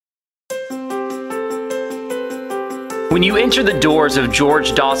When you enter the doors of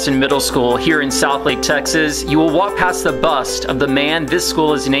George Dawson Middle School here in Southlake, Texas, you will walk past the bust of the man this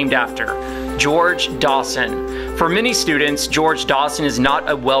school is named after, George Dawson. For many students, George Dawson is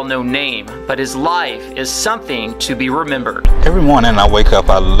not a well-known name, but his life is something to be remembered. Every morning I wake up,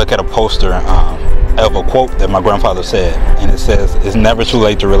 I look at a poster of a quote that my grandfather said, and it says, "It's never too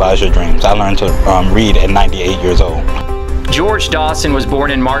late to realize your dreams." I learned to read at 98 years old. George Dawson was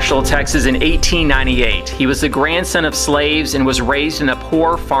born in Marshall, Texas in 1898. He was the grandson of slaves and was raised in a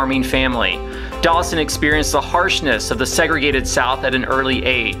poor farming family. Dawson experienced the harshness of the segregated South at an early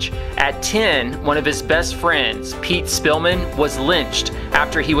age. At 10, one of his best friends, Pete Spillman, was lynched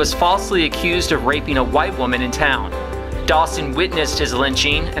after he was falsely accused of raping a white woman in town. Dawson witnessed his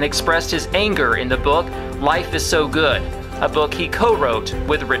lynching and expressed his anger in the book Life is So Good, a book he co-wrote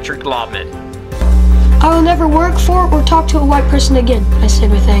with Richard Globman. "I will never work for or talk to a white person again," I said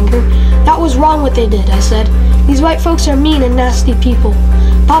with anger. "That was wrong what they did," I said. "These white folks are mean and nasty people."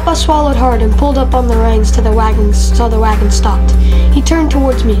 Papa swallowed hard and pulled up on the reins to the wagon so the wagon stopped. He turned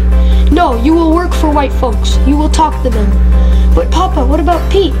towards me. "No, you will work for white folks. You will talk to them." "But Papa, what about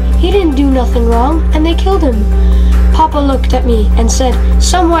Pete? He didn't do nothing wrong, and they killed him." Papa looked at me and said,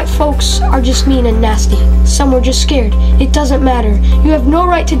 "Some white folks are just mean and nasty. Some were just scared. It doesn't matter. You have no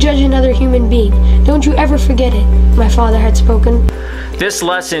right to judge another human being. Don't you ever forget it," my father had spoken. This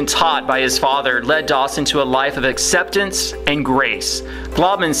lesson taught by his father led Dawson to a life of acceptance and grace.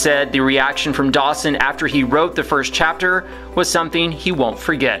 Globman said the reaction from Dawson after he wrote the first chapter was something he won't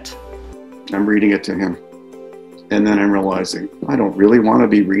forget. I'm reading it to him, and then I'm realizing I don't really want to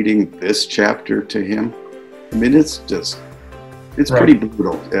be reading this chapter to him. I mean, it's pretty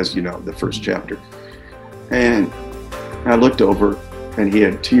brutal, as you know, the first chapter. And I looked over, and he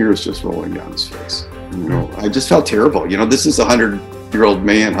had tears just rolling down his face. You know, I just felt terrible. You know, this is a 100-year-old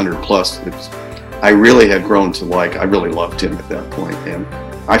man, 100 plus. I really had grown to I really loved him at that point, and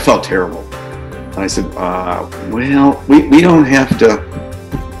I felt terrible. And I said, well, we don't have to,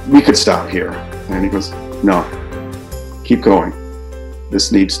 we could stop here. And he goes, "No, keep going.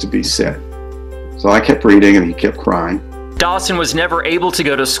 This needs to be said." So I kept reading, and he kept crying. Dawson was never able to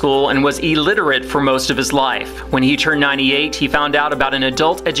go to school and was illiterate for most of his life. When he turned 98, he found out about an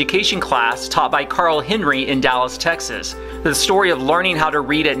adult education class taught by Carl Henry in Dallas, Texas. The story of learning how to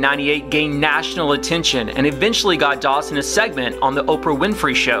read at 98 gained national attention and eventually got Dawson a segment on the Oprah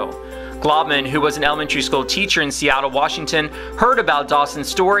Winfrey Show. Globman, who was an elementary school teacher in Seattle, Washington, heard about Dawson's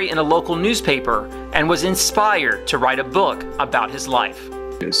story in a local newspaper and was inspired to write a book about his life.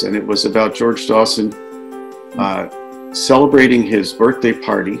 And it was about George Dawson celebrating his birthday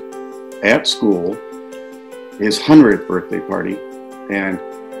party at school, his 100th birthday party. And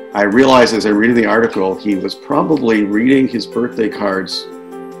I realized as I read the article, he was probably reading his birthday cards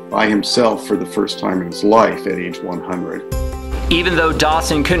by himself for the first time in his life at age 100. Even though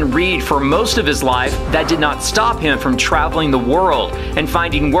Dawson couldn't read for most of his life, that did not stop him from traveling the world and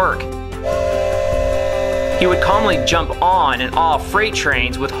finding work. He would calmly jump on and off freight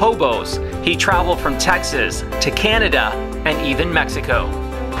trains with hobos. He traveled from Texas to Canada and even Mexico.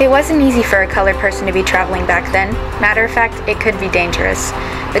 It wasn't easy for a colored person to be traveling back then. Matter of fact, it could be dangerous.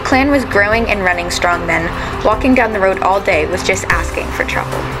 The Klan was growing and running strong then. Walking down the road all day was just asking for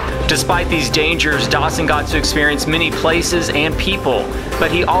trouble. Despite these dangers, Dawson got to experience many places and people, but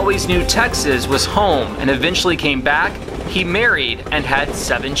he always knew Texas was home and eventually came back. He married and had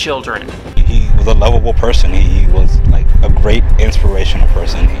 7 children. He was a lovable person. He was like a great inspirational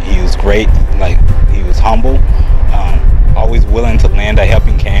person. He was great, he was humble, always willing to lend a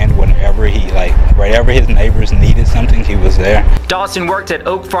helping hand whenever wherever his neighbors needed something, he was there. Dawson worked at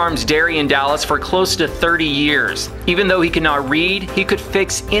Oak Farms Dairy in Dallas for close to 30 years. Even though he could not read, he could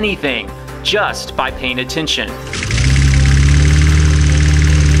fix anything just by paying attention.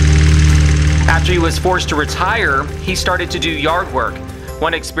 After he was forced to retire, he started to do yard work.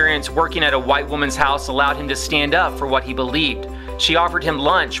 One experience working at a white woman's house allowed him to stand up for what he believed. She offered him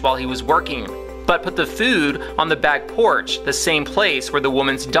lunch while he was working, but put the food on the back porch, the same place where the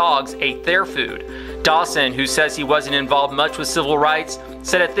woman's dogs ate their food. Dawson, who says he wasn't involved much with civil rights,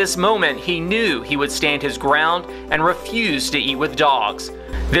 said at this moment he knew he would stand his ground and refuse to eat with dogs.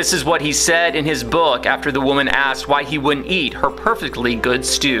 This is what he said in his book after the woman asked why he wouldn't eat her perfectly good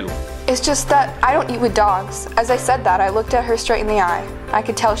stew. "It's just that I don't eat with dogs." As I said that, I looked at her straight in the eye. I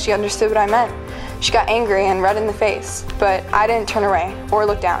could tell she understood what I meant. She got angry and red in the face, but I didn't turn away or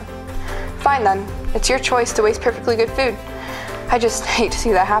look down. "Fine then, it's your choice to waste perfectly good food." I just hate to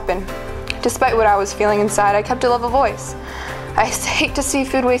see that happen. Despite what I was feeling inside, I kept a level voice. "I hate to see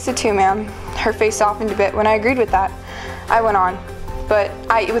food wasted too, ma'am." Her face softened a bit when I agreed with that. I went on, "But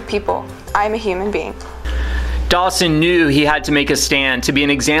I eat with people. I'm a human being." Dawson knew he had to make a stand to be an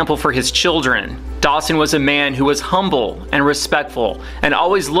example for his children. Dawson was a man who was humble and respectful and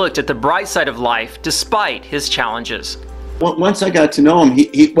always looked at the bright side of life despite his challenges. Well, once I got to know him,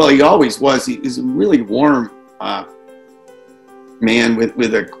 he always was. He's a really warm man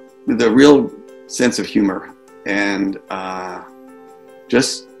with a real sense of humor, and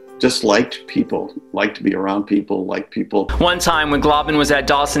just liked people, liked to be around people, liked people. One time when Globin was at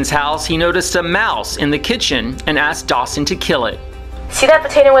Dawson's house, he noticed a mouse in the kitchen and asked Dawson to kill it. See that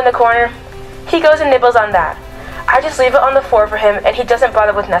potato in the corner? He goes and nibbles on that. I just leave it on the floor for him and he doesn't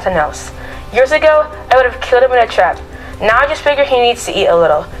bother with nothing else. Years ago, I would have killed him in a trap. Now I just figure he needs to eat a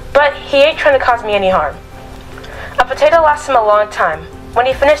little, but he ain't trying to cause me any harm. A potato lasts him a long time. When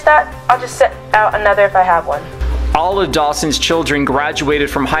he finished that, I'll just set out another if I have one. All of Dawson's children graduated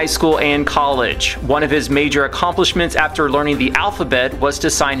from high school and college. One of his major accomplishments after learning the alphabet was to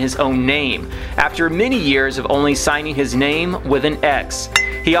sign his own name, after many years of only signing his name with an X.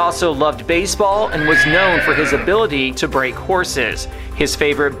 He also loved baseball and was known for his ability to break horses. His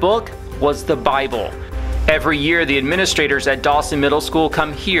favorite book was the Bible. Every year, the administrators at Dawson Middle School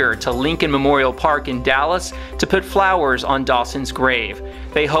come here to Lincoln Memorial Park in Dallas to put flowers on Dawson's grave.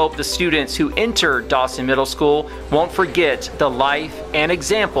 They hope the students who enter Dawson Middle School won't forget the life and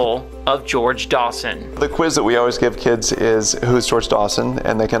example of George Dawson. The quiz that we always give kids is, who's George Dawson?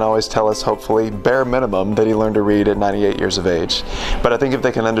 And they can always tell us, hopefully, bare minimum, that he learned to read at 98 years of age. But I think if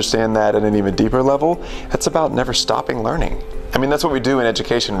they can understand that at an even deeper level, it's about never stopping learning. I mean, that's what we do in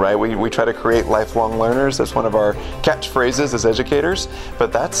education, right? We try to create lifelong learners. That's one of our catchphrases as educators,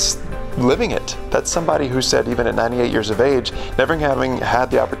 but that's living it. That's somebody who said, even at 98 years of age, never having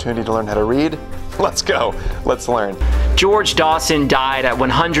had the opportunity to learn how to read, let's go, let's learn. George Dawson died at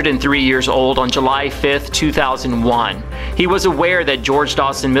 103 years old on July 5th, 2001. He was aware that George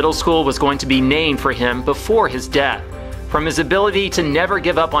Dawson Middle School was going to be named for him before his death. From his ability to never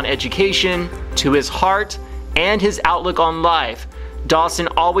give up on education, to his heart, and his outlook on life, Dawson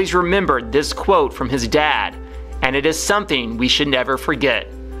always remembered this quote from his dad, and it is something we should never forget.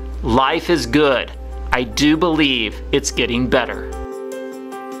 Life is good. I do believe it's getting better.